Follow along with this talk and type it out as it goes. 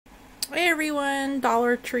Hey everyone,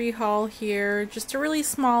 Dollar Tree haul here. Just a really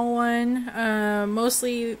small one.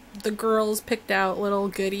 Mostly the girls picked out little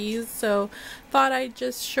goodies, so thought I'd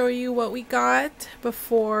just show you what we got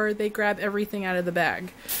before they grab everything out of the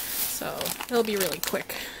bag. So it'll be really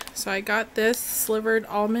quick. So I got this slivered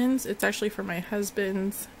almonds. It's actually for my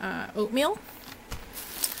husband's oatmeal.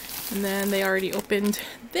 And then they already opened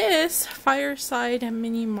this Fireside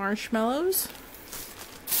mini marshmallows.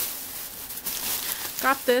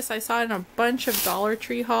 Got this, I saw it in a bunch of Dollar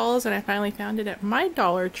Tree hauls, and I finally found it at my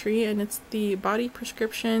Dollar Tree, and it's the Body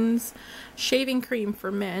Prescriptions shaving cream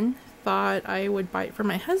for men. Thought I would buy it for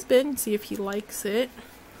my husband, see if he likes it.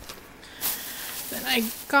 Then I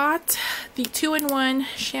got the 2-in-1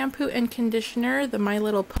 shampoo and conditioner, the My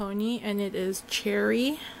Little Pony, and it is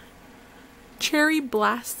cherry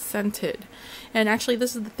blast scented. And actually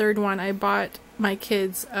this is the third one. I bought my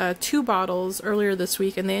kids 2 bottles earlier this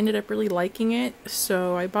week and they ended up really liking it,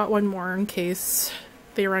 so I bought one more in case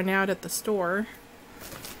they run out at the store.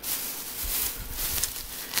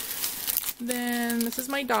 Then this is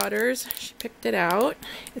my daughter's. She picked it out.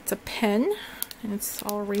 It's a pen and it's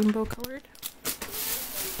all rainbow colored.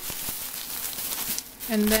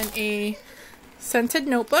 And then a scented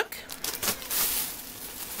notebook.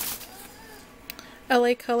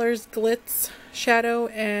 LA Colors Glitz Shadow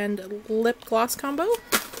and Lip Gloss Combo.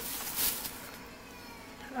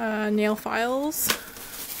 Nail files.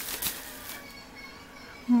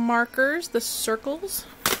 Markers, the circles.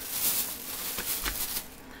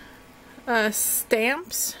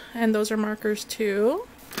 Stamps, and those are markers too.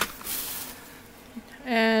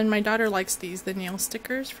 And my daughter likes these, the nail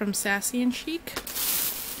stickers from Sassy and Chic.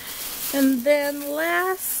 And then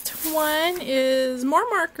last one is more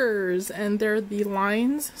markers, and they're the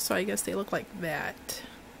lines, so I guess they look like that.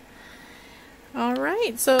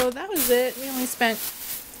 Alright, so that was it. We only spent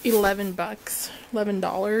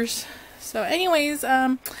 $11. So anyways,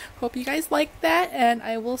 hope you guys liked that, and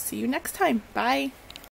I will see you next time. Bye!